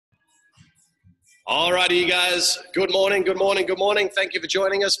Alrighty, you guys. Good morning, good morning, good morning. Thank you for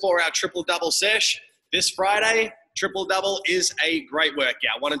joining us for our triple-double sesh. This Friday, triple-double is a great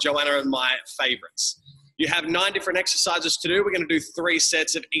workout. One of Joanna and my favorites. You have 9 different exercises to do. We're going to do 3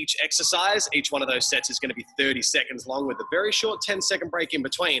 sets of each exercise. Each one of those sets is going to be 30 seconds long with a very short 10-second break in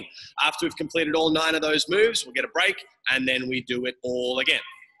between. After we've completed all 9 of those moves, we'll get a break, and then we do it all again.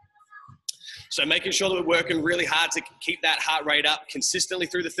 So making sure that we're working really hard to keep that heart rate up consistently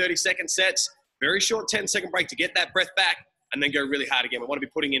through the 30-second sets. Very short 10-second break to get that breath back and then go really hard again. We want to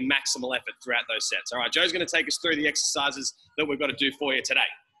be putting in maximal effort throughout those sets. All right, Joe's going to take us through the exercises that we've got to do for you today.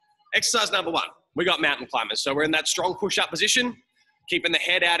 Exercise number 1, we got mountain climbers. So we're in that strong push-up position, keeping the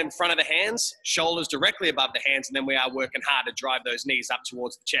head out in front of the hands, shoulders directly above the hands, and then we are working hard to drive those knees up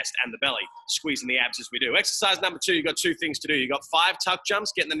towards the chest and the belly, squeezing the abs as we do. Exercise number 2, you've got 2 things to do. You've got 5 tuck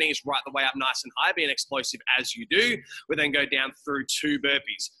jumps, getting the knees right the way up nice and high, being explosive as you do. We then go down through 2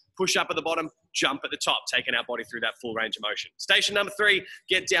 burpees. Push up at the bottom, jump at the top, taking our body through that full range of motion. Station number 3,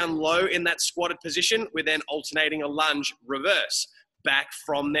 get down low in that squatted position. We're then alternating a lunge reverse. Back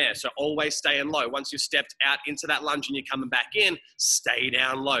from there. So always staying low. Once you've stepped out into that lunge and you're coming back in, stay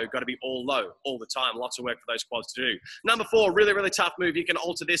down low. Got to be all low all the time. Lots of work for those quads to do. Number 4, really, really tough move. You can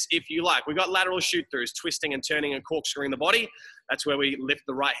alter this if you like. We've got lateral shoot-throughs, twisting and turning and corkscrewing the body. That's where we lift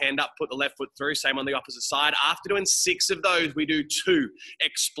the right hand up, put the left foot through. Same on the opposite side. After doing 6 of those, we do 2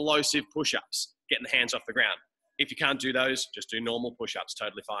 explosive push-ups, getting the hands off the ground. If you can't do those, just do normal push-ups,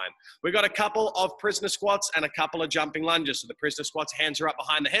 totally fine. We've got a couple of prisoner squats and a couple of jumping lunges. So the prisoner squats, hands are up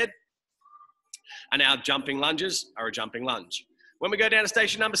behind the head. And our jumping lunges are a jumping lunge. When we go down to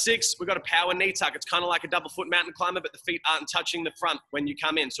station number 6, we've got a power knee tuck. It's kind of like a double foot mountain climber, but the feet aren't touching the front when you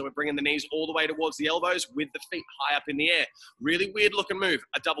come in. So we're bringing the knees all the way towards the elbows with the feet high up in the air. Really weird looking move.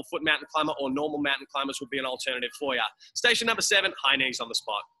 A double foot mountain climber or normal mountain climbers would be an alternative for you. Station number 7, high knees on the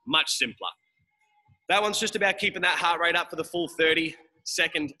spot. Much simpler. That one's just about keeping that heart rate up for the full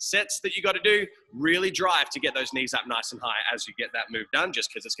 30-second sets that you got to do. Really drive to get those knees up nice and high as you get that move done, just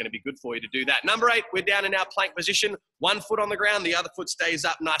because it's going to be good for you to do that. Number 8, we're down in our plank position. 1 foot on the ground, the other foot stays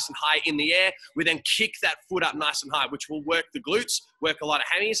up nice and high in the air. We then kick that foot up nice and high, which will work the glutes, work a lot of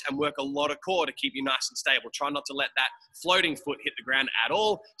hammies, and work a lot of core to keep you nice and stable. Try not to let that floating foot hit the ground at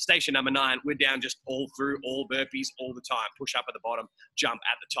all. Station number 9, we're down just all through, all burpees all the time. Push up at the bottom, jump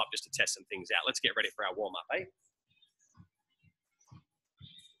at the top just to test some things out. Let's get ready for our warm-up, eh?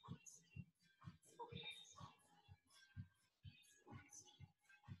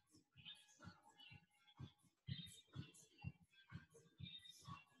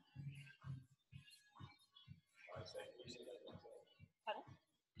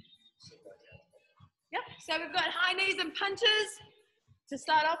 Yep, so we've got high knees and punches to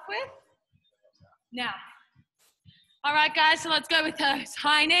start off with. Now, all right guys, so let's go with those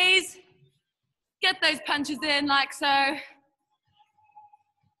high knees. Get those punches in like so.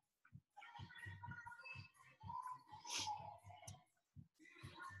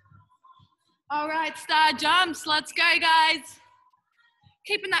 All right, star jumps, let's go guys.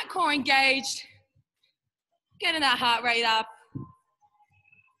 Keeping that core engaged, getting that heart rate up.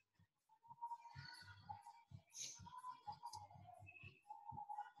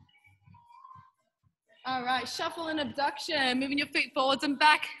 All right, shuffle and abduction, moving your feet forwards and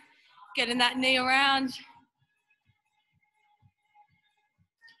back, getting that knee around.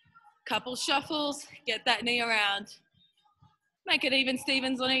 Couple shuffles, get that knee around. Make it even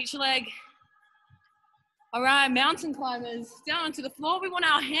Stevens on each leg. All right, mountain climbers, down onto the floor. We want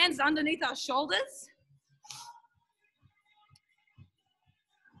our hands underneath our shoulders.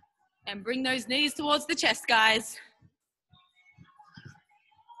 And bring those knees towards the chest, guys.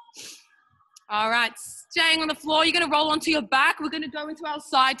 All right, staying on the floor, you're gonna roll onto your back. We're gonna go into our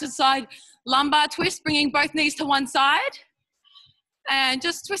side to side lumbar twist, bringing both knees to one side. And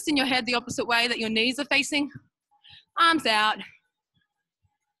just twisting your head the opposite way that your knees are facing. Arms out.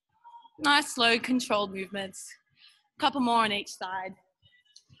 Nice, slow, controlled movements. Couple more on each side.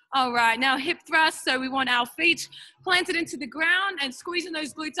 All right, now hip thrust. So we want our feet planted into the ground and squeezing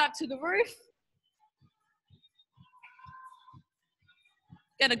those glutes up to the roof.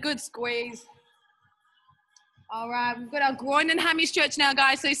 Get a good squeeze. All right, we've got our groin and hammy stretch now,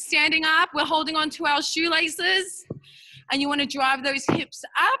 guys. So standing up, we're holding on to our shoelaces, and you want to drive those hips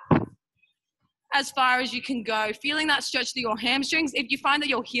up as far as you can go. Feeling that stretch through your hamstrings. If you find that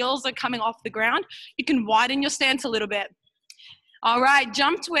your heels are coming off the ground, you can widen your stance a little bit. All right,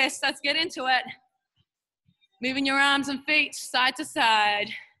 jump twist. Let's get into it. Moving your arms and feet side to side.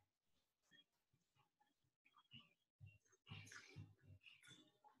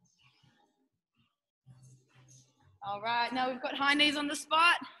 All right, now we've got high knees on the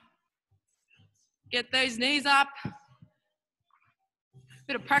spot. Get those knees up.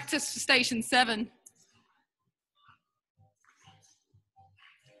 Bit of practice for station 7.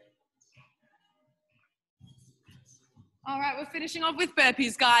 All right, we're finishing off with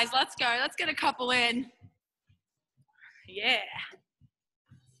burpees, guys. Let's go. Let's get a couple in. Yeah.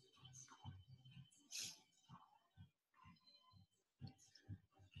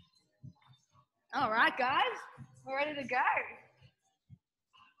 All right, guys. We're ready to go.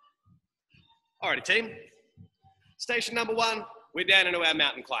 Alrighty, team. Station number 1, we're down into our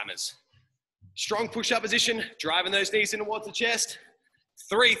mountain climbers. Strong push-up position, driving those knees in towards the chest.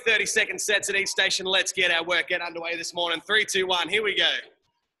 3 30-second sets at each station. Let's get our workout underway this morning. 3, 2, 1, here we go.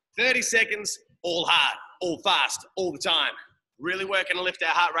 30 seconds, all hard, all fast, all the time. Really working to lift our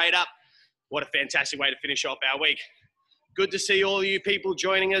heart rate up. What a fantastic way to finish off our week. Good to see all you people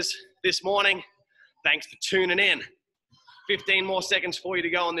joining us this morning. Thanks for tuning in. 15 more seconds for you to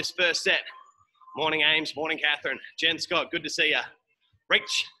go on this first set. Morning, Ames. Morning, Catherine. Jen Scott, good to see you.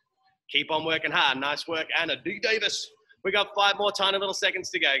 Reach. Keep on working hard. Nice work, Anna. D. Davis. We got 5 more tiny little seconds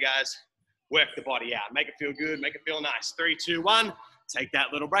to go, guys. Work the body out. Make it feel good. Make it feel nice. 3, 2, 1. Take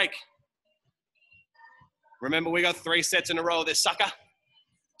that little break. Remember, we got 3 sets in a row of this sucker,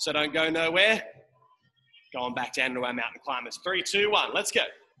 so don't go nowhere. Going back down to our mountain climbers. 3, 2, 1. Let's go.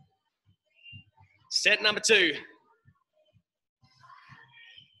 Set number 2.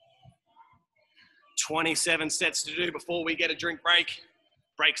 27 sets to do before we get a drink break.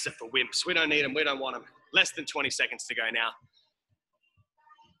 Breaks are for wimps. We don't need them. We don't want them. Less than 20 seconds to go now.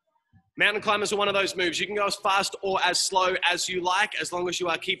 Mountain climbers are one of those moves. You can go as fast or as slow as you like, as long as you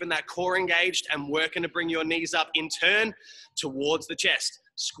are keeping that core engaged and working to bring your knees up in turn towards the chest.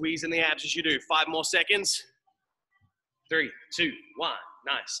 Squeeze in the abs as you do. 5 more seconds. 3, 2, 1.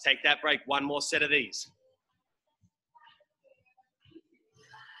 Nice. Take that break. 1 more set of these.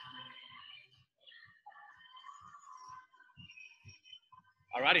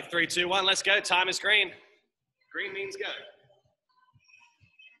 Alrighty, 3, 2, 1, let's go. Time is green. Green means go.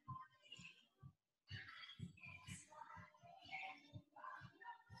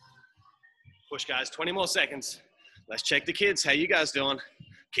 Push, guys, 20 more seconds. Let's check the kids. How you guys doing?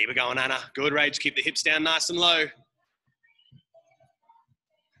 Keep it going, Anna. Good, Rage. Keep the hips down nice and low.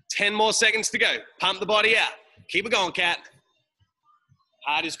 10 more seconds to go. Pump the body out. Keep it going, Kat.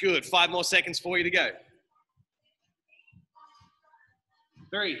 Hard is good. 5 more seconds for you to go.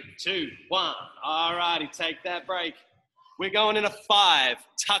 3, 2, 1. All righty, take that break. We're going into 5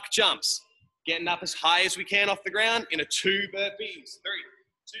 tuck jumps. Getting up as high as we can off the ground into 2 burpees. 3,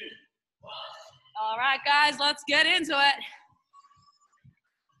 2, 1. All right, guys, let's get into it.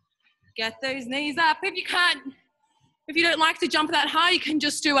 Get those knees up. If you don't like to jump that high, you can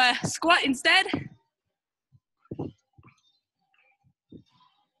just do a squat instead.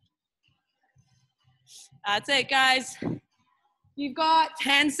 That's it, guys. You've got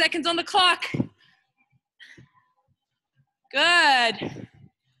 10 seconds on the clock. Good.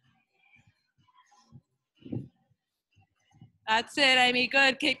 That's it, Amy.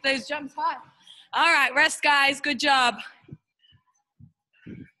 Good. Keep those jumps high. All right, rest, guys. Good job.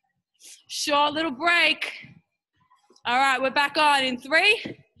 Short little break. All right, we're back on in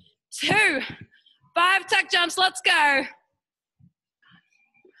 3, 2, 5 tuck jumps. Let's go.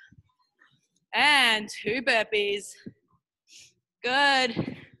 And 2 burpees.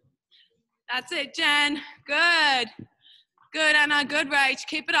 Good. That's it, Jen. Good. Good, Anna. Good, Rach.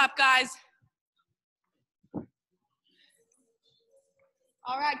 Keep it up, guys.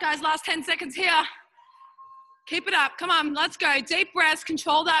 All right, guys, last 10 seconds here. Keep it up. Come on, let's go. Deep breaths.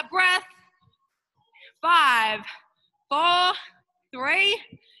 Control that breath. 5, 4, 3.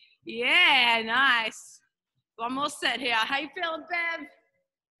 Yeah, nice. 1 more set here. How you feeling, Bev?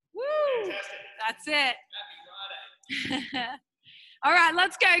 Woo. Fantastic. That's it. Happy Friday. All right,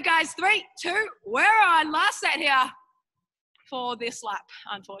 let's go, guys. 3, 2, we're on. Last set here for this lap,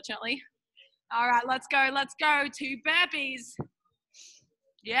 unfortunately. All right, let's go. Let's go. 2 burpees.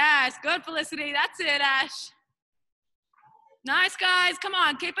 Yes, good, Felicity. That's it, Ash. Nice, guys. Come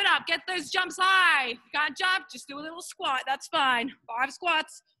on, keep it up. Get those jumps high. If you can't jump, just do a little squat. That's fine. 5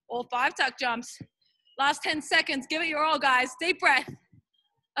 squats or 5 tuck jumps. Last 10 seconds. Give it your all, guys. Deep breath.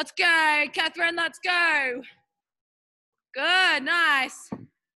 Let's go, Catherine. Let's go. Good, nice.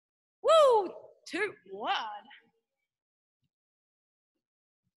 Woo, 2, 1.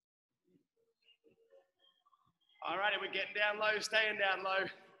 All righty, we're getting down low, staying down low.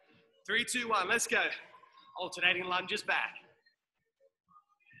 3, 2, 1, let's go. Alternating lunges back.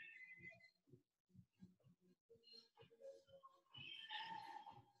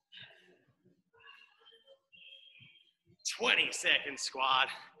 "20 seconds, squad."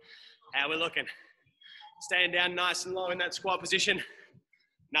 How we looking? Stand down nice and low in that squat position.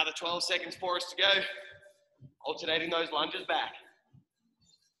 Another 12 seconds for us to go. Alternating those lunges back.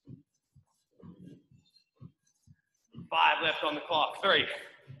 5 left on the clock. 3,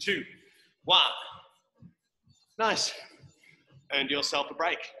 2, 1. Nice. Earned yourself a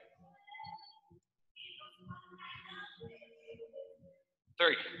break.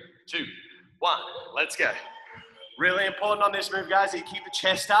 3, 2, 1. Let's go. Really important on this move, guys, that you keep the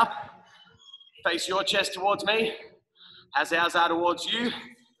chest up. Face your chest towards me, as ours are towards you.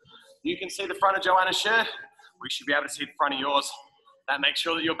 You can see the front of Joanna's shirt. We should be able to see the front of yours. That makes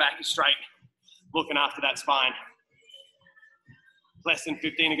sure that your back is straight, looking after that spine. Less than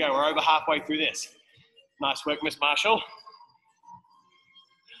 15 to go. We're over halfway through this. Nice work, Miss Marshall.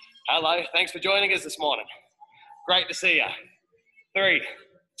 Hello, thanks for joining us this morning. Great to see you. 3,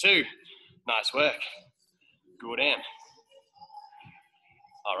 2, nice work. Good in.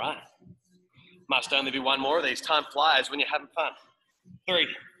 All right. Must only be one more of these. Time flies when you're having fun. 3,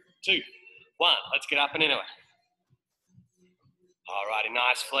 2, 1. Let's get up and into it. All righty,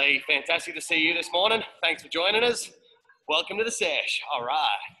 nice Flea. Fantastic to see you this morning. Thanks for joining us. Welcome to the sesh. All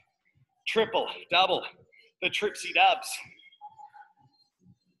right. Triple, double, the tripsy dubs.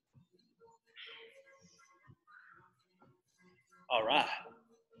 All right.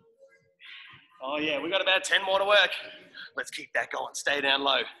 Oh yeah, we got about 10 more to work. Let's keep that going. Stay down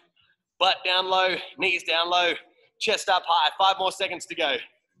low. Butt down low, knees down low, chest up high. 5 more seconds to go.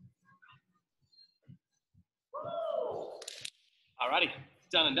 Alrighty,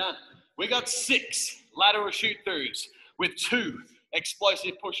 done and done. We got 6 lateral shoot-throughs with 2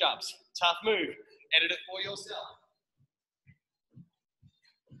 explosive push-ups. Tough move. Edit it for yourself.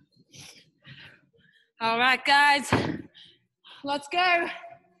 All right, guys, let's go.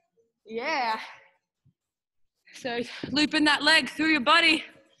 Yeah. So looping that leg through your body.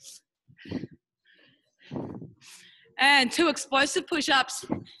 And 2 explosive push-ups.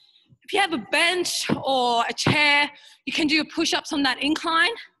 If you have a bench or a chair, you can do your push-ups on that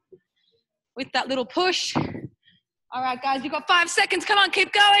incline with that little push. All right, guys, you've got 5 seconds. Come on,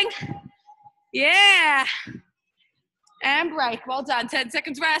 keep going. Yeah. And break. Well done. 10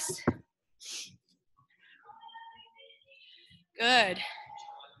 seconds rest. Good.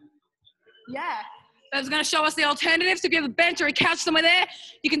 Yeah. That's going to show us the alternatives. If you have a bench or a couch somewhere there,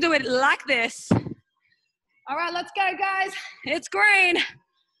 you can do it like this. All right, let's go, guys. It's green.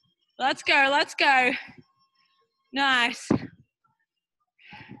 Let's go, let's go. Nice.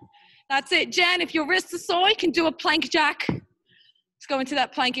 That's it. Jen, if your wrists are sore, you can do a plank jack. Let's go into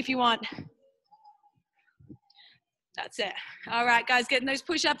that plank if you want. That's it. All right, guys, getting those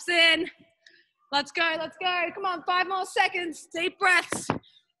push-ups in. Let's go, let's go. Come on, 5 more seconds. Deep breaths.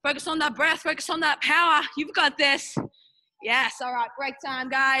 Focus on that breath, focus on that power. You've got this. Yes, all right, break time,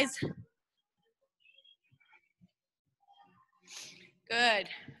 guys. Good.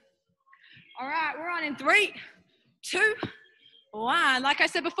 All right, we're on in 3, 2, 1. Like I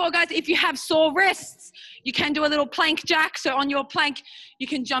said before, guys, if you have sore wrists, you can do a little plank jack. So on your plank, you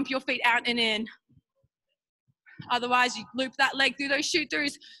can jump your feet out and in. Otherwise, you loop that leg through those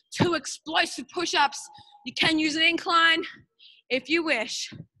shoot-throughs. 2 explosive push-ups. You can use an incline if you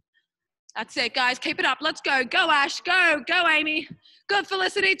wish. That's it, guys. Keep it up. Let's go. Go, Ash. Go. Go, Amy. Good,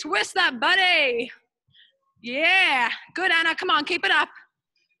 Felicity. Twist that buddy. Yeah. Good, Anna. Come on. Keep it up.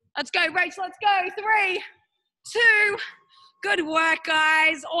 Let's go, Rachel. Let's go. 3, 2. Good work,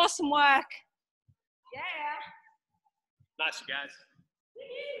 guys. Awesome work. Yeah. Nice, you guys.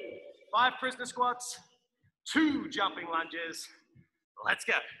 5 prisoner squats, 2 jumping lunges. Let's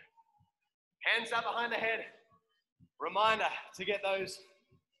go. Hands up behind the head. Reminder to get those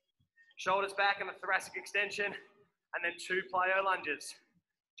shoulders back in the thoracic extension, and then 2 plyo lunges,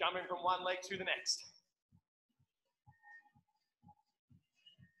 jumping from one leg to the next.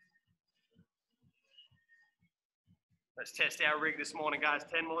 Let's test our rig this morning, guys.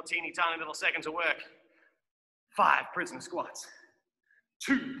 10 more teeny tiny little seconds of work. 5 prisoner squats,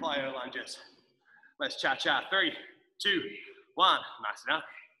 2 plyo lunges. Let's cha-cha. 3, 2, 1. Nice enough.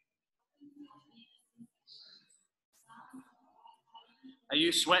 Are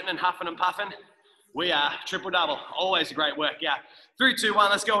you sweating and huffing and puffing? We are. Triple double. Always a great work. Yeah. 3, 2,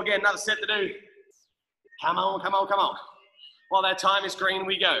 1. Let's go again. Another set to do. Come on, come on, come on. While that time is green,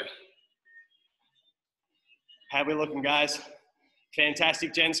 we go. How are we looking, guys?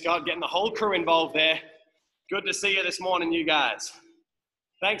 Fantastic, Jen Scott. Getting the whole crew involved there. Good to see you this morning, you guys.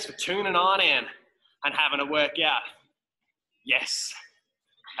 Thanks for tuning on in and having a workout. Yes.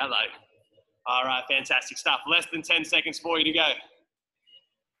 Hello. All right, fantastic stuff. Less than 10 seconds for you to go.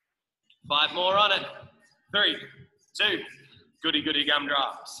 5 more on it. 3, 2, goody goody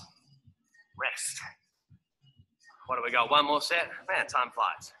gumdrops. Rest. What do we got? One more set? Man, time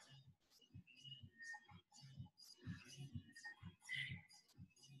flies.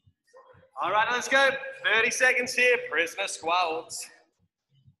 All right, let's go. 30 seconds here. Prisoner squats.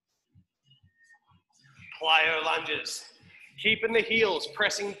 Plyo lunges. Keeping the heels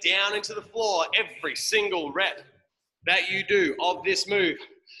pressing down into the floor every single rep that you do of this move.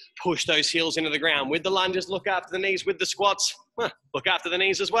 Push those heels into the ground. With the lunges, look after the knees. With the squats, look after the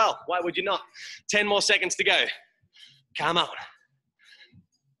knees as well. Why would you not? 10 more seconds to go. Come on.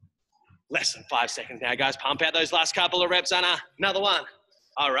 Less than 5 seconds now, guys. Pump out those last couple of reps, Anna. Another one.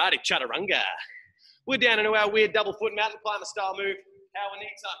 All righty, chaturanga. We're down into our weird double foot mountain climber style move. Our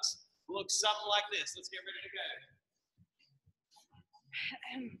knee tucks look something like this. Let's get ready to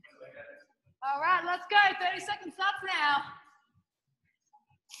go. All right, let's go. 30 seconds up now.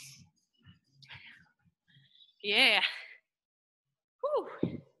 Yeah. Whew.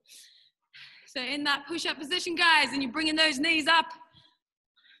 So in that push-up position, guys, and you're bringing those knees up,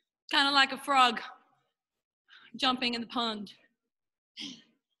 kind of like a frog jumping in the pond.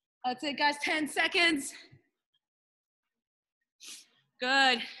 That's it, guys. 10 seconds.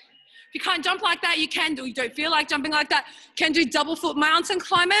 Good. If you can't jump like that, you can do. You don't feel like jumping like that, you can do double foot mountain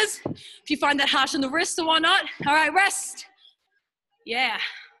climbers. If you find that harsh on the wrists or whatnot. All right, rest. Yeah.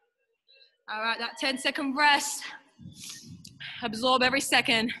 All right, that 10-second rest. Absorb every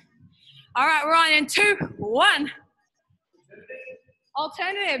second. All right, we're on in 2, 1.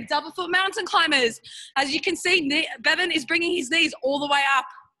 Alternative, double foot mountain climbers. As you can see, Bevan is bringing his knees all the way up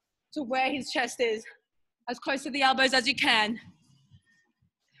to where his chest is, as close to the elbows as you can.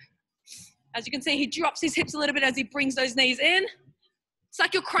 As you can see, he drops his hips a little bit as he brings those knees in. It's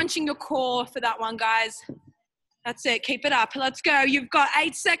like you're crunching your core for that one, guys. That's it, keep it up. Let's go. You've got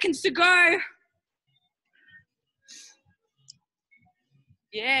 8 seconds to go.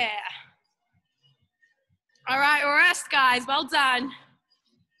 Yeah. All right, rest, guys. Well done.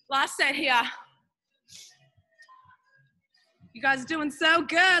 Last set here. You guys are doing so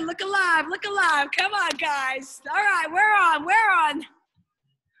good. Look alive, look alive. Come on, guys. All right, we're on.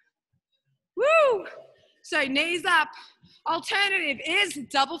 Woo! So knees up. Alternative is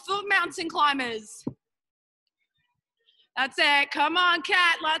double foot mountain climbers. That's it. Come on,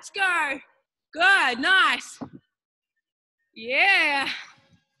 Kat. Let's go. Good. Nice. Yeah.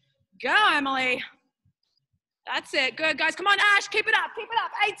 Go, Emily. That's it. Good, guys. Come on, Ash. Keep it up. Keep it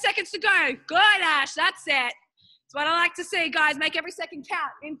up. 8 seconds to go. Good, Ash. That's it. That's what I like to see, guys. Make every second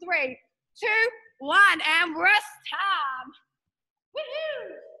count. In 3, 2, 1, and rest time.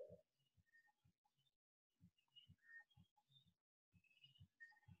 Woohoo!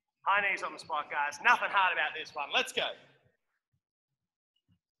 High knees on the spot, guys. Nothing hard about this one. Let's go.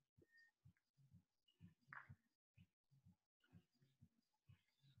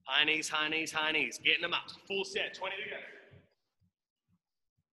 High knees, high knees, high knees. Getting them up. Full set. 20 to go.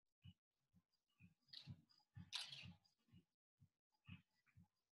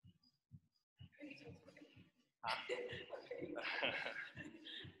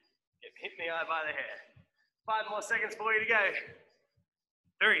 Get hit in the eye by the hair. 5 more seconds for you to go.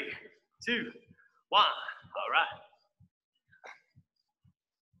 3, 2, 1. All right.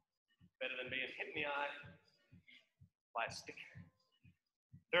 Better than being hit in the eye by a stick.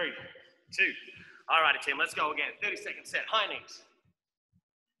 3, 2. All righty, team. Let's go again. 30-second set. High knees.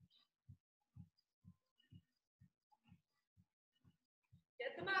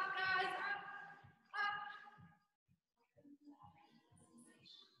 Get them up, guys. Up.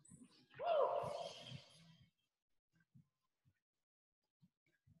 Woo.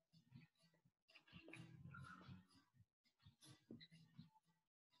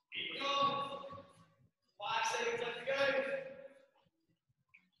 Keep going. 5 seconds left to go.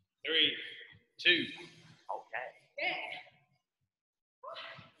 3, 2. Okay. Yeah.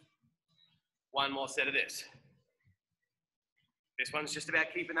 1 more set of this. This one's just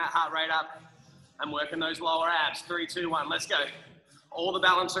about keeping that heart rate up and working those lower abs. 3, 2, 1. Let's go. All the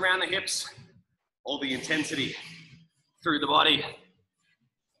balance around the hips, all the intensity through the body.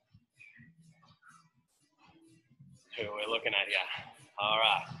 Who are we looking at here? All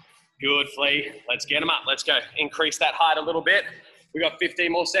right. Good, Flea. Let's get them up. Let's go. Increase that height a little bit. We got 15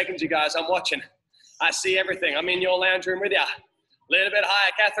 more seconds, you guys. I'm watching. I see everything. I'm in your lounge room with you. A little bit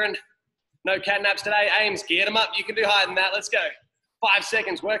higher, Catherine. No cat naps today. Ames, get them up. You can do higher than that. Let's go. 5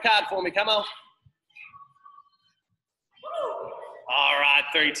 seconds. Work hard for me. Come on. All right.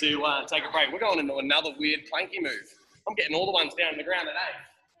 3, 2, 1. Take a break. We're going into another weird planky move. I'm getting all the ones down on the ground today.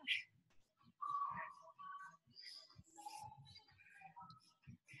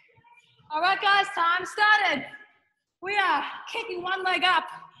 All right, guys, time started. We are kicking one leg up.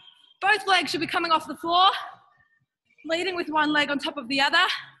 Both legs should be coming off the floor. leading with one leg on top of the other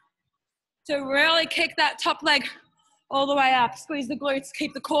to really kick that top leg all the way up. Squeeze the glutes,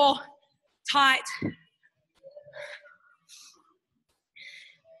 keep the core tight.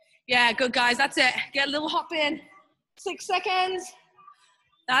 Yeah, good guys, that's it. Get a little hop in. 6 seconds.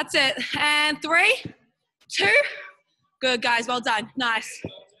 That's it. And 3, 2. Good guys, well done. Nice.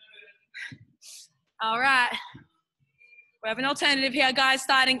 All right. We have an alternative here, guys,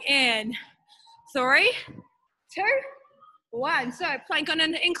 starting in 3, 2, 1. So plank on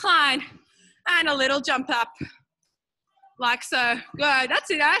an incline and a little jump up. Like so. Good. That's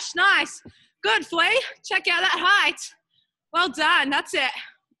it, Ash. Nice. Good, Flea. Check out that height. Well done. That's it.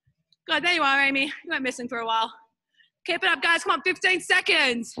 Good. There you are, Amy. You went missing for a while. Keep it up, guys. Come on, 15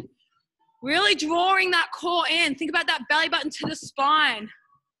 seconds. Really drawing that core in. Think about that belly button to the spine.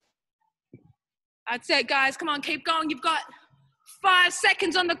 That's it, guys. Come on, keep going. You've got 5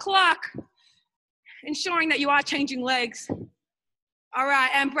 seconds on the clock. Ensuring that you are changing legs. All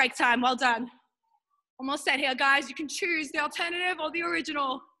right, and break time. Well done. Almost set here, guys. You can choose the alternative or the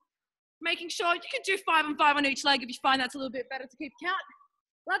original. Making sure you can do 5 and 5 on each leg if you find that's a little bit better to keep count.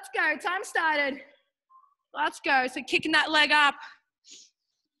 Let's go. Time started. Let's go. So kicking that leg up.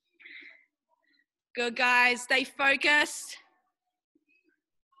 Good, guys. Stay focused.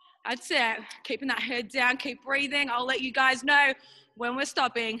 That's it. Keeping that head down. Keep breathing. I'll let you guys know when we're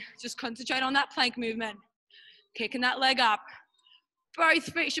stopping. Just concentrate on that plank movement. Kicking that leg up.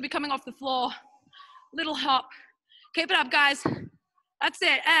 Both feet should be coming off the floor. Little hop. Keep it up, guys. That's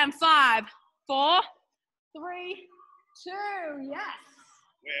it. And 5, 4, 3, 2. Yes.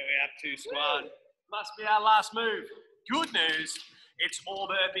 Where we have 2 squad. Must be our last move. Good news, it's all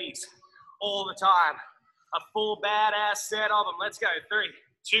burpees. All the time. A full badass set of them. Let's go. 3,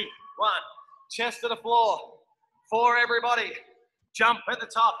 2, 1. Chest to the floor. 4, everybody. Jump at the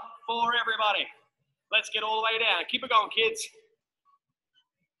top. 4, everybody. Let's get all the way down. Keep it going, kids.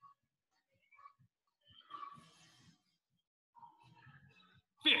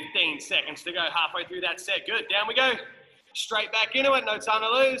 "15 seconds to go, halfway through that set. Good, down we go. Straight back into it, no time to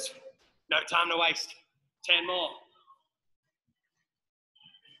lose. No time to waste. 10 more.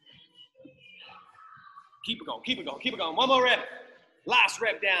 Keep it going, keep it going, keep it going. 1 more rep. Last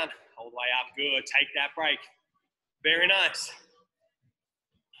rep down. All the way up, good. Take that break. Very nice.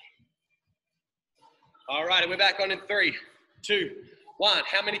 All right, we're back on in 3, 2, 1.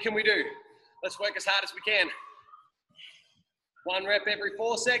 How many can we do? Let's work as hard as we can. 1 rep every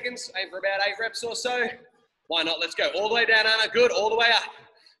 4 seconds. Aim for about 8 reps or so. Why not? Let's go. All the way down, Anna. Good. All the way up.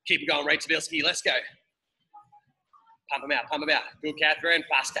 Keep it going, Ray Tabilski. Let's go. Pump them out. Pump them out. Good, Catherine.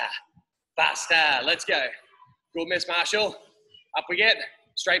 Faster. Faster. Let's go. Good, Miss Marshall. Up we get.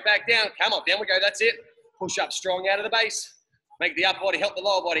 Straight back down. Come on. Down we go. That's it. Push up strong out of the base. Make the upper body help the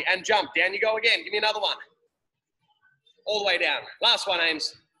lower body. And jump. Down you go again. Give me another one. All the way down. Last one,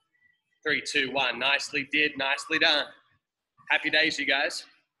 Ames. 3, 2, 1. Nicely did. Nicely done. Happy days, you guys.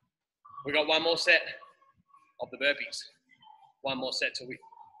 We got 1 more set of the burpees. 1 more set till we,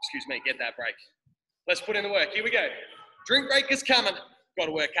 get that break. Let's put in the work. Here we go. Drink break is coming. Got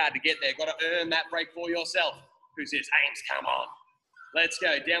to work hard to get there. Got to earn that break for yourself. Who's this? Ames, come on. Let's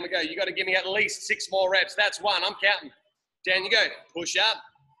go. Down we go. You got to give me at least 6 more reps. That's 1. I'm counting. Down you go. Push up.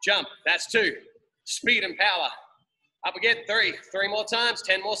 Jump. That's 2. Speed and power. Up again. 3. 3 more times.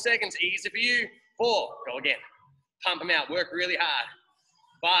 10 more seconds. Easy for you. 4. Go again. Pump them out. Work really hard.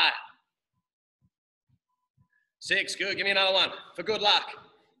 5. 6. Good. Give me another one for good luck.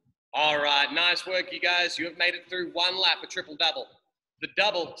 All right. Nice work, you guys. You have made it through 1 lap, a triple double. The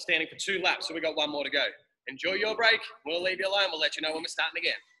double standing for 2 laps, so we got 1 more to go. Enjoy your break. We'll leave you alone. We'll let you know when we're starting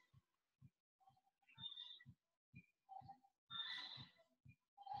again.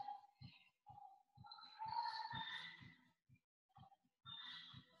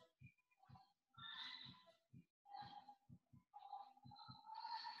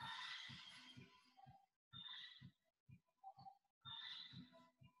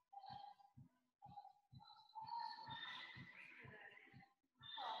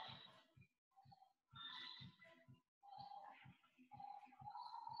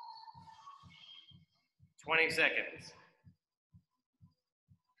 $20 seconds.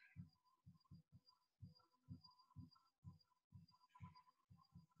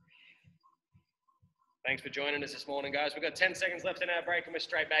 Thanks for joining us this morning, guys. We've got 10 seconds left in our break and we're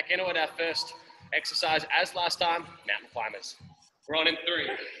straight back into it. Our first exercise, as last time, mountain climbers. We're on in 3.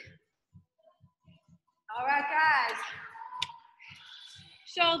 All right, guys.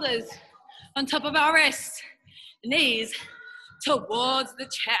 Shoulders on top of our wrists. Knees towards the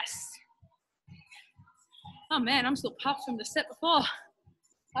chest. Oh man, I'm still puffed from the set before.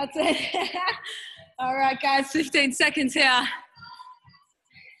 That's it. All right, guys, 15 seconds here.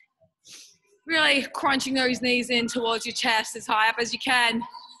 Really crunching those knees in towards your chest as high up as you can.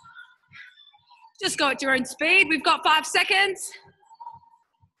 Just go at your own speed. We've got 5 seconds.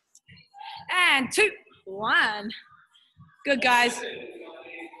 And 2, 1. Good, guys.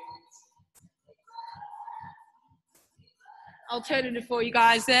 Alternative for you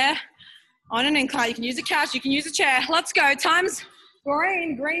guys there. On an incline, you can use a couch, you can use a chair. Let's go. Time's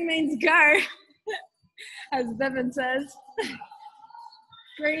green. Green means go, as Bevan says.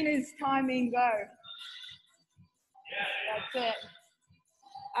 Green is timing go. That's it.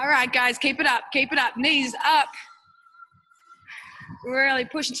 All right, guys, keep it up. Keep it up. Knees up. Really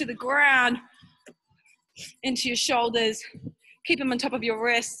push into the ground, into your shoulders. Keep them on top of your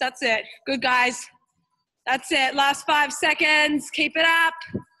wrists. That's it. Good, guys. That's it. Last 5 seconds. Keep it up.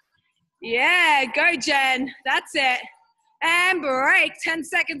 Yeah, go, Jen. That's it. And break. 10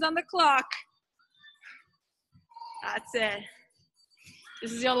 seconds on the clock. That's it.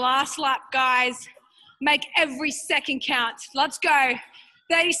 This is your last lap, guys. Make every second count. Let's go.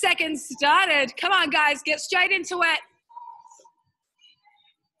 30 seconds started. Come on, guys. Get straight into it.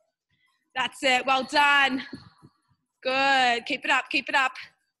 That's it. Well done. Good. Keep it up. Keep it up.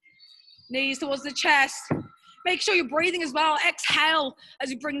 Knees towards the chest. Make sure you're breathing as well. Exhale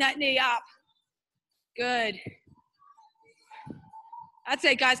as you bring that knee up. Good. That's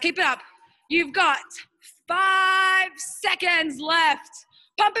it, guys. Keep it up. You've got 5 seconds left.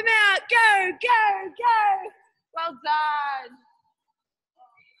 Pump them out. Go, go, go. Well done.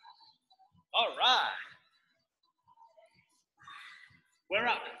 All right. We're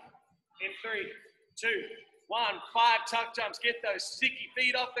up in 3, 2, 1. 5 tuck jumps. Get those sticky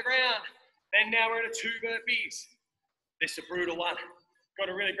feet off the ground. Then now we're at 2 burpees. This is a brutal one. Got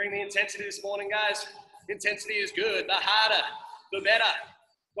to really bring the intensity this morning, guys. Intensity is good. The harder, the better.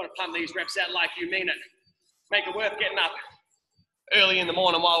 Got to pump these reps out like you mean it. Make it worth getting up early in the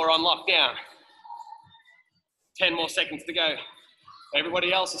morning while we're on lockdown. 10 more seconds to go.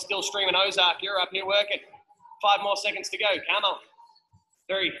 Everybody else is still streaming Ozark. You're up here working. 5 more seconds to go. Come on.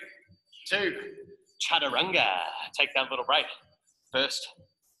 3, 2, chaturanga. Take that little break first.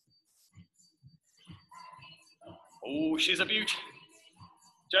 Oh, she's a beaut.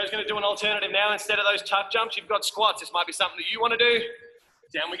 Joe's going to do an alternative now. Instead of those tuck jumps, you've got squats. This might be something that you want to do.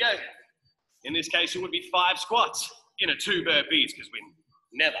 Down we go. In this case, it would be 5 squats in a 2 burpees because we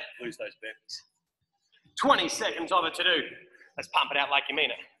never lose those burpees. 20 seconds of it to do. Let's pump it out like you mean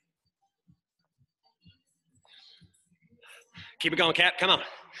it. Keep it going, Cap. Come on.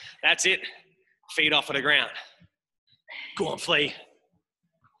 That's it. Feet off of the ground. Go on, Flea.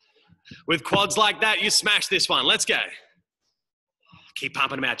 With quads like that, you smash this one. Let's go. Keep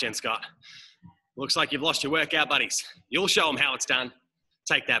pumping them out, Jen Scott. Looks like you've lost your workout buddies. You'll show them how it's done.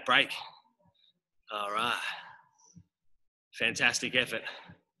 Take that break. All right. Fantastic effort.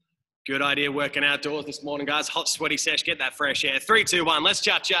 Good idea working outdoors this morning, guys. Hot, sweaty sesh. Get that fresh air. 3, 2, 1. Let's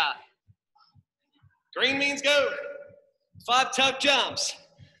cha-cha. Green means go. 5 tuck jumps.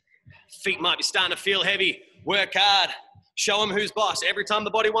 Feet might be starting to feel heavy. Work hard. Show them who's boss. Every time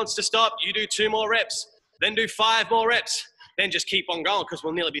the body wants to stop, you do 2 more reps. Then do 5 more reps. Then just keep on going because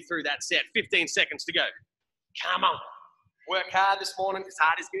we'll nearly be through that set. 15 seconds to go. Come on. Work hard this morning because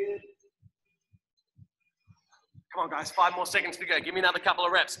hard is good. Come on, guys. 5 more seconds to go. Give me another couple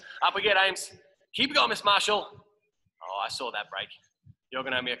of reps. Up we get, Ames. Keep it going, Miss Marshall. Oh, I saw that break. You're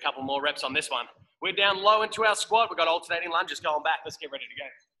going to have me a couple more reps on this one. We're down low into our squat. We've got alternating lunges going back. Let's get ready to go.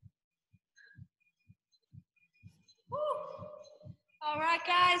 Woo. All right,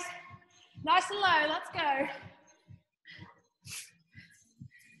 guys. Nice and low. Let's go.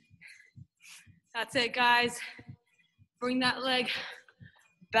 That's it, guys. Bring that leg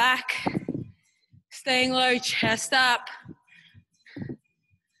back. Staying low, chest up.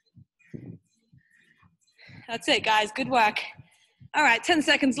 That's it, guys. Good work. All right, 10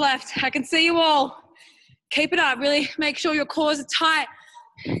 seconds left. I can see you all. Keep it up. Really make sure your cores are tight.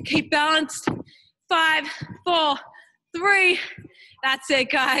 Keep balanced. 5, 4, 3. That's it,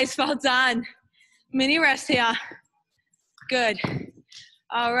 guys. Well done. Mini rest here. Good.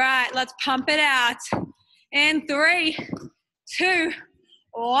 All right, let's pump it out. In 3, 2,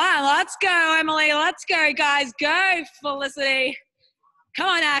 1. Let's go, Emily. Let's go, guys. Go, Felicity. Come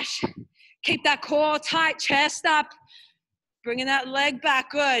on, Ash. Keep that core tight, chest up. Bringing that leg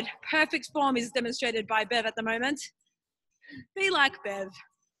back. Good. Perfect form is demonstrated by Bev at the moment. Be like Bev.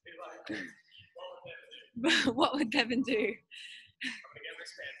 What would Bevan do?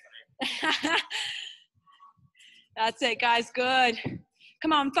 That's it, guys. Good.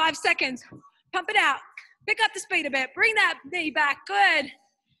 Come on, 5 seconds. Pump it out. Pick up the speed a bit. Bring that knee back. Good.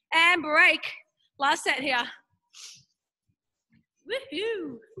 And break. Last set here.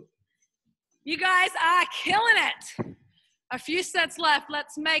 Woohoo! You guys are killing it. A few sets left.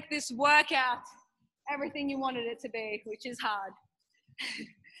 Let's make this workout everything you wanted it to be, which is hard.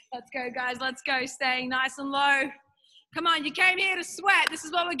 Let's go, guys. Let's go. Staying nice and low. Come on, you came here to sweat. This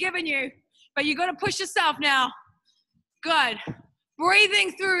is what we're giving you. But you got to push yourself now. Good.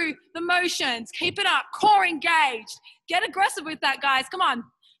 Breathing through the motions. Keep it up. Core engaged. Get aggressive with that, guys. Come on.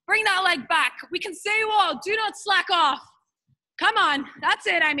 Bring that leg back. We can see you all. Do not slack off. Come on. That's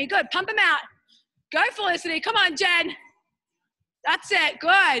it, Amy. Good. Pump them out. Go, Felicity. Come on, Jen. That's it.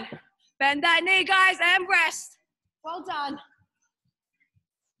 Good. Bend that knee, guys, and rest. Well done.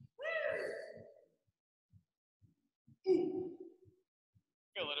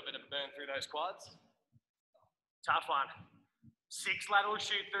 Feel a little bit of burn through those quads. Tough one. 6 lateral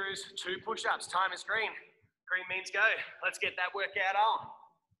shoot-throughs, 2 push-ups. Time is green. Green means go. Let's get that workout on.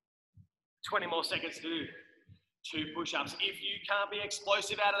 20 more seconds to do. 2 push-ups. If you can't be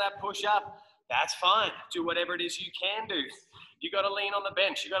explosive out of that push-up, that's fine. Do whatever it is you can do. You got to lean on the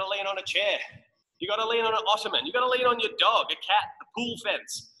bench. You got to lean on a chair. You got to lean on an ottoman. You got to lean on your dog, a cat, the pool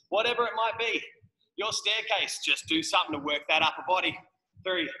fence, whatever it might be. Your staircase. Just do something to work that upper body.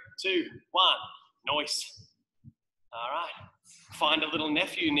 3, 2, 1. Nice. All right. Find a little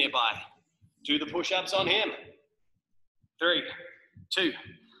nephew nearby. Do the push-ups on him. 3, 2.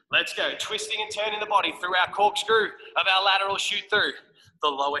 Let's go. Twisting and turning the body through our corkscrew of our lateral shoot through. The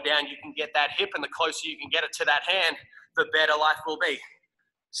lower down you can get that hip and the closer you can get it to that hand, the better life will be.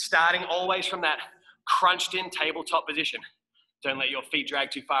 Starting always from that crunched in tabletop position. Don't let your feet drag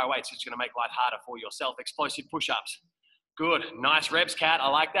too far away. It's just going to make life harder for yourself. Explosive push-ups. Good. Nice reps, Kat. I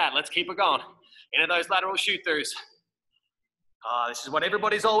like that. Let's keep it going. Into those lateral shoot-throughs. This is what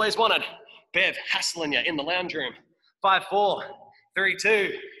everybody's always wanted. Bev, hustling you in the lounge room. 5, 4, 3,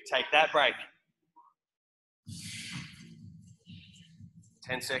 2. Take that break.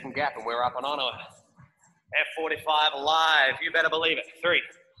 10-second gap and we're up and on it. F45LIVE. You better believe it. 3,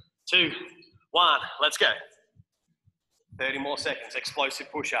 2, 1. Let's go. 30 more seconds.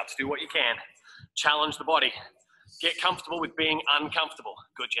 Explosive push-ups. Do what you can. Challenge the body. Get comfortable with being uncomfortable.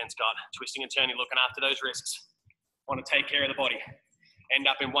 Good, Jen Scott. Twisting and turning, looking after those wrists. Want to take care of the body. End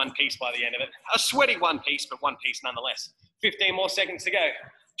up in one piece by the end of it. A sweaty one piece, but one piece nonetheless. 15 more seconds to go.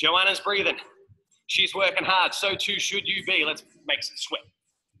 Joanna's breathing. She's working hard. So too should you be. Let's make some sweat.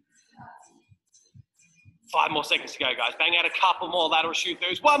 5 more seconds to go, guys. Bang out a couple more lateral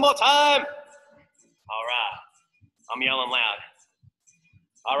shoot-throughs. One more time. All right. I'm yelling loud.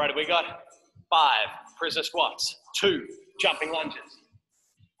 All right, we got 5 prisoner squats, 2 jumping lunges.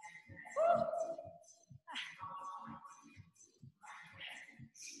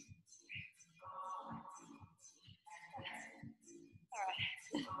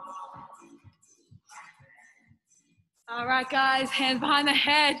 All right, guys, hands behind the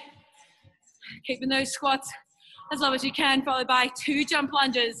head. Keeping those squats as low as you can, followed by 2 jump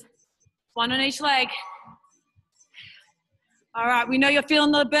lunges, 1 on each leg. All right, we know you're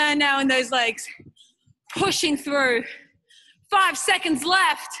feeling the burn now in those legs. Pushing through. 5 seconds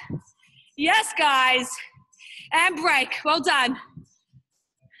left. Yes, guys. And break. Well done.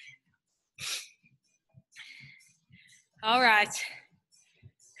 All right.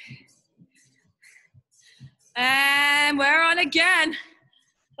 And we're on again.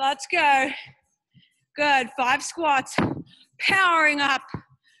 Let's go. Good. 5 squats. Powering up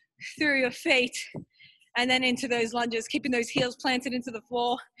through your feet. And then into those lunges, keeping those heels planted into the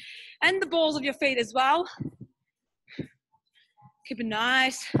floor and the balls of your feet as well. Keep a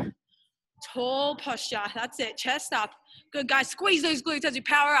nice, tall posture. That's it. Chest up. Good, guys. Squeeze those glutes as you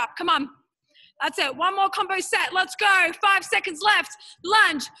power up. Come on. That's it. 1 more combo set. Let's go. 5 seconds left.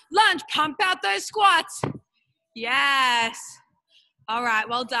 Lunge, lunge. Pump out those squats. Yes. All right.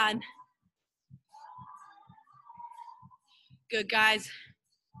 Well done. Good, guys.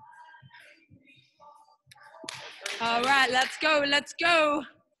 All right, let's go, let's go.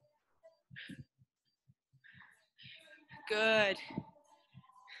 Good.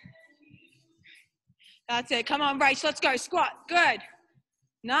 That's it, come on, Rach, let's go, squat, good.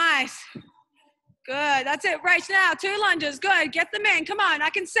 Nice. Good, that's it, Rach, now, 2 lunges, good, get them in, come on, I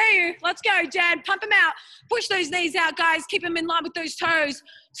can see you. Let's go, Jan, pump them out. Push those knees out, guys, keep them in line with those toes.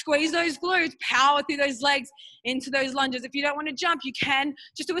 Squeeze those glutes, power through those legs into those lunges. If you don't want to jump, you can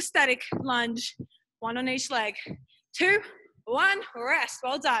just do a static lunge. 1 on each leg. 2, 1, rest.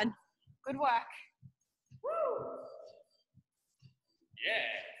 Well done. Good work. Woo. Yeah.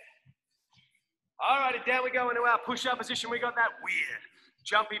 All righty, down we go into our push-up position. We got that weird,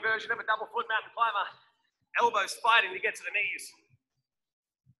 jumpy version of a double foot mountain climber. Elbows fighting to get to the knees.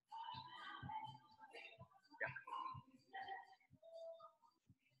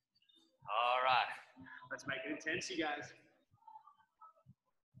 intensity, guys.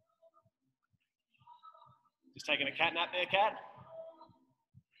 Just taking a cat nap there, cat.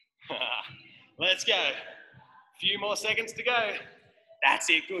 Let's go. Few more seconds to go. That's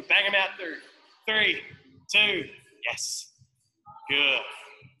it, good. Bang them out through. 3, 2, yes. Good.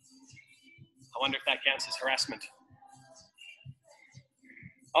 I wonder if that counts as harassment.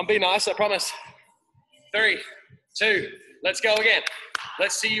 I'll be nice, I promise. 3, 2, let's go again.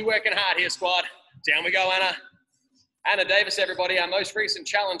 Let's see you working hard here, squad. Down we go, Anna. Anna Davis, everybody, our most recent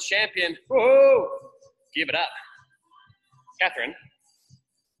challenge champion. Whoa! Give it up. Catherine,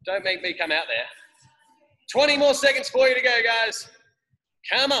 don't make me come out there. 20 more seconds for you to go, guys.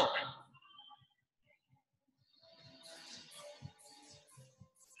 Come on.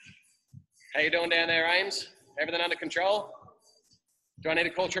 How you doing down there, Ames? Everything under control? Do I need to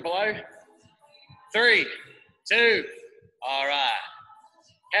call 000? 3, 2, all right.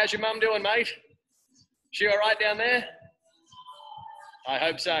 How's your mum doing, mate? She all right down there? I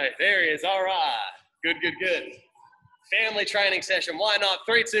hope so. There he is, all right. Good, good, good. Family training session, why not?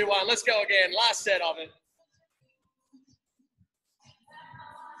 3, 2, 1, let's go again. Last set of it.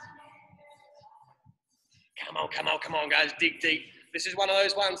 Come on, come on, come on, guys, dig deep. This is one of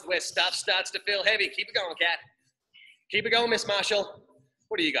those ones where stuff starts to feel heavy. Keep it going, Kat. Keep it going, Miss Marshall.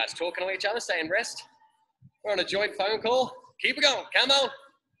 What are you guys talking to each other, saying rest? We're on a joint phone call. Keep it going, come on.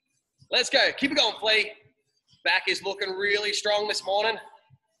 Let's go, keep it going, Flea. Back is looking really strong this morning.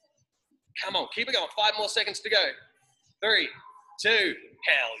 Come on, keep it going, 5 more seconds to go. 3, 2, hell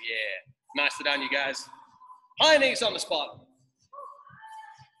yeah. Nicely done, you guys. High knees on the spot.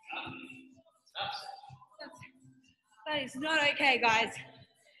 That is not okay, guys.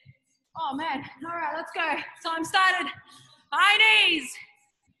 Oh man, all right, let's go. Time started. High knees.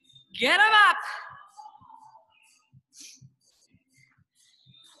 Get them up.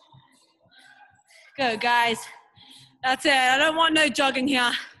 Go, guys. That's it. I don't want no jogging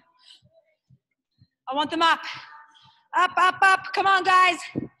here. I want them up. Up, up, up. Come on, guys.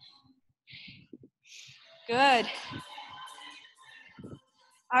 Good.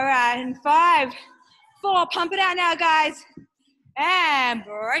 All right, and 5, 4. Pump it out now, guys. And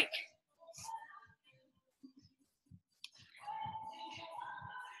break.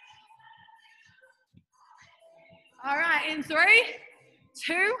 All right, in 3,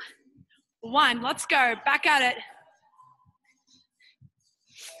 2, 1. Let's go. Back at it.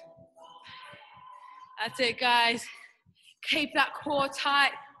 That's it, guys. Keep that core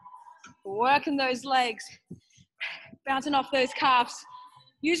tight. Working those legs. Bouncing off those calves.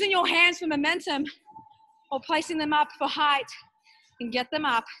 Using your hands for momentum or placing them up for height and get them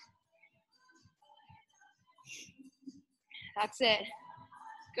up. That's it.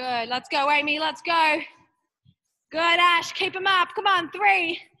 Good. Let's go, Amy. Let's go. Good, Ash. Keep them up. Come on.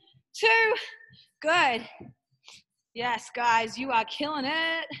 3, 2. Good. Yes, guys. You are killing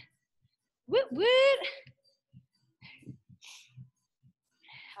it. Woot, woot.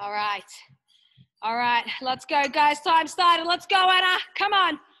 All right. All right. Let's go, guys. Time started. Let's go, Anna. Come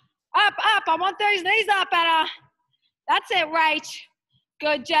on. Up, up. I want those knees up, Anna. That's it, Rach.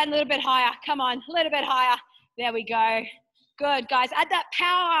 Good, Jen. A little bit higher. Come on. A little bit higher. There we go. Good, guys. Add that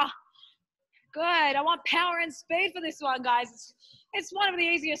power. Good. I want power and speed for this one, guys. It's one of the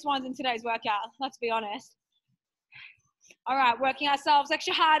easiest ones in today's workout. Let's be honest. All right. Working ourselves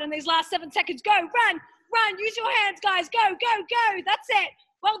extra hard in these last 7 seconds. Go. Run. Run. Use your hands, guys. Go, go, go. That's it.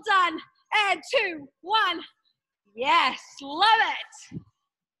 Well done. And 2, 1. Yes. Love it.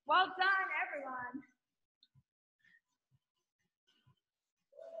 Well done, everyone.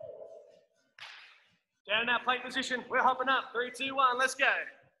 Down in our plank position, we're hopping up. 3, 2, 1, let's go.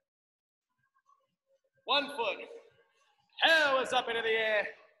 1 foot. Powers up into the air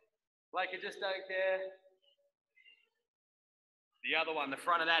like you just don't care. The other one, the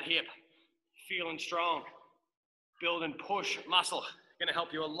front of that hip, feeling strong. Build and push muscle. Gonna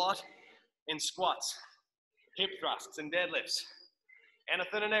help you a lot in squats, hip thrusts and deadlifts.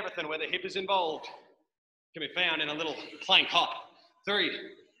 Anything and everything where the hip is involved can be found in a little plank hop. 3,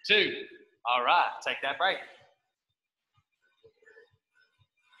 2, all right, take that break.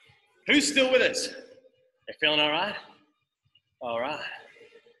 Who's still with us? You feeling all right? All right.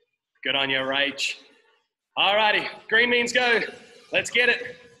 Good on you, Rach. All righty, green means go. Let's get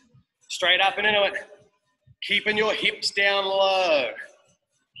it. Straight up and into it. Keeping your hips down low.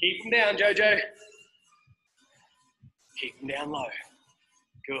 Keep them down, Jojo. Keep them down low.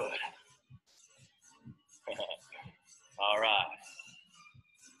 Good. All right.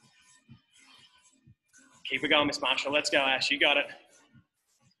 Keep it going, Miss Marshall. Let's go, Ash. You got it.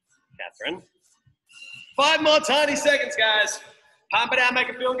 Catherine. 5 more tiny seconds, guys. Pump it out, make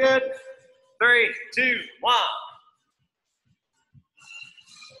it feel good. 3, 2, 1.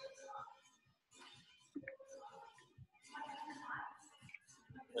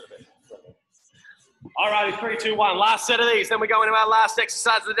 All righty, 3, 2, 1. Last set of these, then we go into our last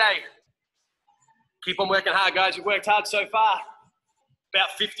exercise of the day. Keep on working hard, guys. You've worked hard so far.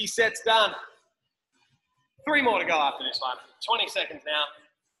 About 50 sets done. 3 more to go after this one. 20 seconds now.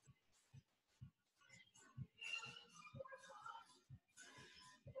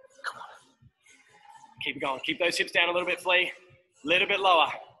 Come on. Keep it going. Keep those hips down a little bit, Flea. A little bit lower.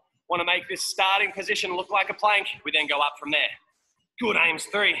 Want to make this starting position look like a plank. We then go up from there. Good aims.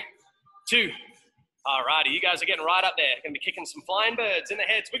 3, 2. All righty, you guys are getting right up there. Going to be kicking some flying birds in the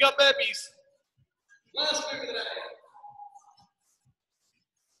heads. We got burpees. Last move of the day.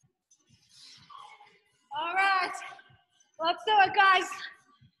 All right, let's do it, guys.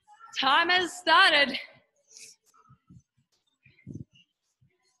 Time has started.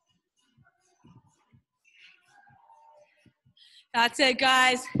 That's it,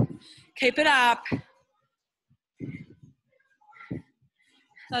 guys. Keep it up.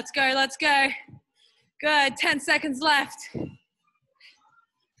 Let's go, let's go. Good, 10 seconds left.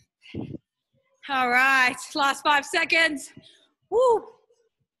 All right, last 5 seconds. Woo,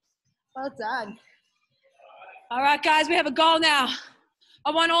 well done. All right, guys, we have a goal now.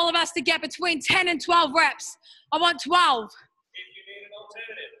 I want all of us to get between 10 and 12 reps. I want 12. If you need an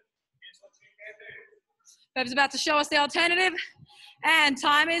alternative, here's what you can do. Bev's about to show us the alternative. And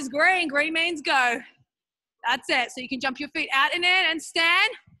time is green. Green means go. That's it. So you can jump your feet out and in and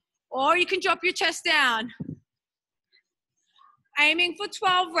stand, or you can drop your chest down. Aiming for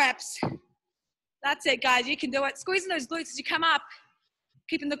 12 reps. That's it, guys. You can do it. Squeezing those glutes as you come up.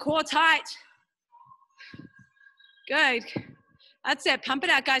 Keeping the core tight. Good. That's it. Pump it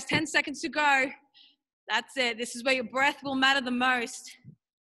out, guys. 10 seconds to go. That's it. This is where your breath will matter the most.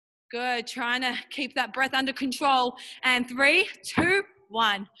 Good. Trying to keep that breath under control. And 3, 2,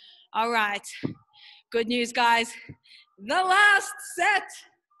 1. All right. Good news, guys. The last set.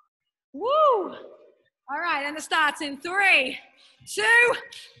 Woo! All right, and it starts in 3, 2,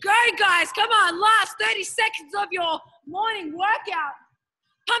 go, guys. Come on, last 30 seconds of your morning workout.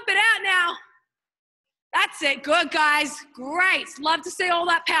 Pump it out now. That's it. Good, guys. Great. Love to see all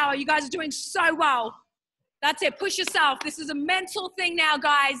that power. You guys are doing so well. That's it. Push yourself. This is a mental thing now,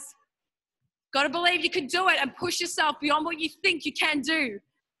 guys. Got to believe you can do it and push yourself beyond what you think you can do.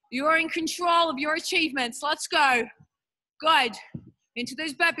 You're in control of your achievements. Let's go. Good. Into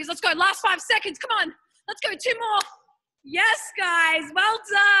those burpees. Let's go. Last 5 seconds. Come on. Let's go. 2 more. Yes, guys. Well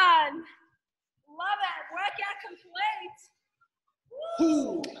done. Love it. Workout complete.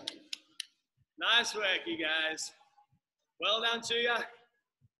 Woo. Nice work, you guys. Well done to you.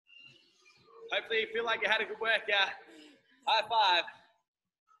 Hopefully you feel like you had a good workout. High five.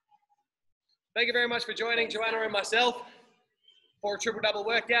 Thank you very much for joining Joanna and myself for a triple double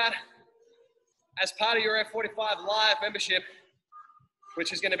workout as part of your F45LIVE membership,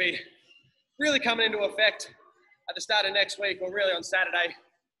 which is going to be really coming into effect at the start of next week, or really on Saturday.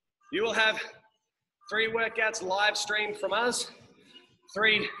 You will have 3 workouts live streamed from us,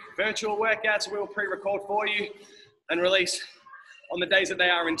 3 virtual workouts we will pre-record for you and release on the days that they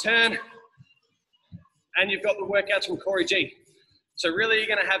are in turn. And you've got the workouts from Cory G. So really you're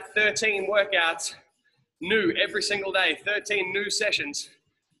going to have 13 workouts new every single day, 13 new sessions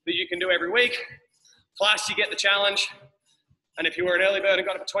that you can do every week. Plus you get the challenge. And if you were an early bird and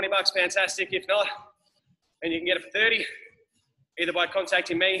got it for $20, fantastic. If not, and you can get it for 30, either by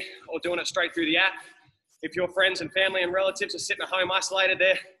contacting me or doing it straight through the app. If your friends and family and relatives are sitting at home isolated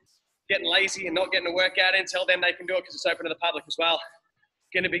there, getting lazy and not getting a workout in, tell them they can do it because it's open to the public as well.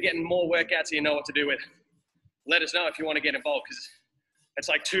 Going to be getting more workouts so you know what to do with. Let us know if you want to get involved because it's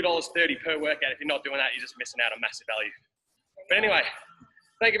like $2.30 per workout. If you're not doing that, you're just missing out on massive value. But anyway,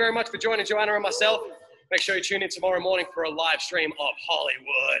 thank you very much for joining Joanna and myself. Make sure you tune in tomorrow morning for a live stream of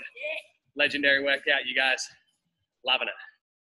Hollywood. Legendary workout, you guys. Loving it.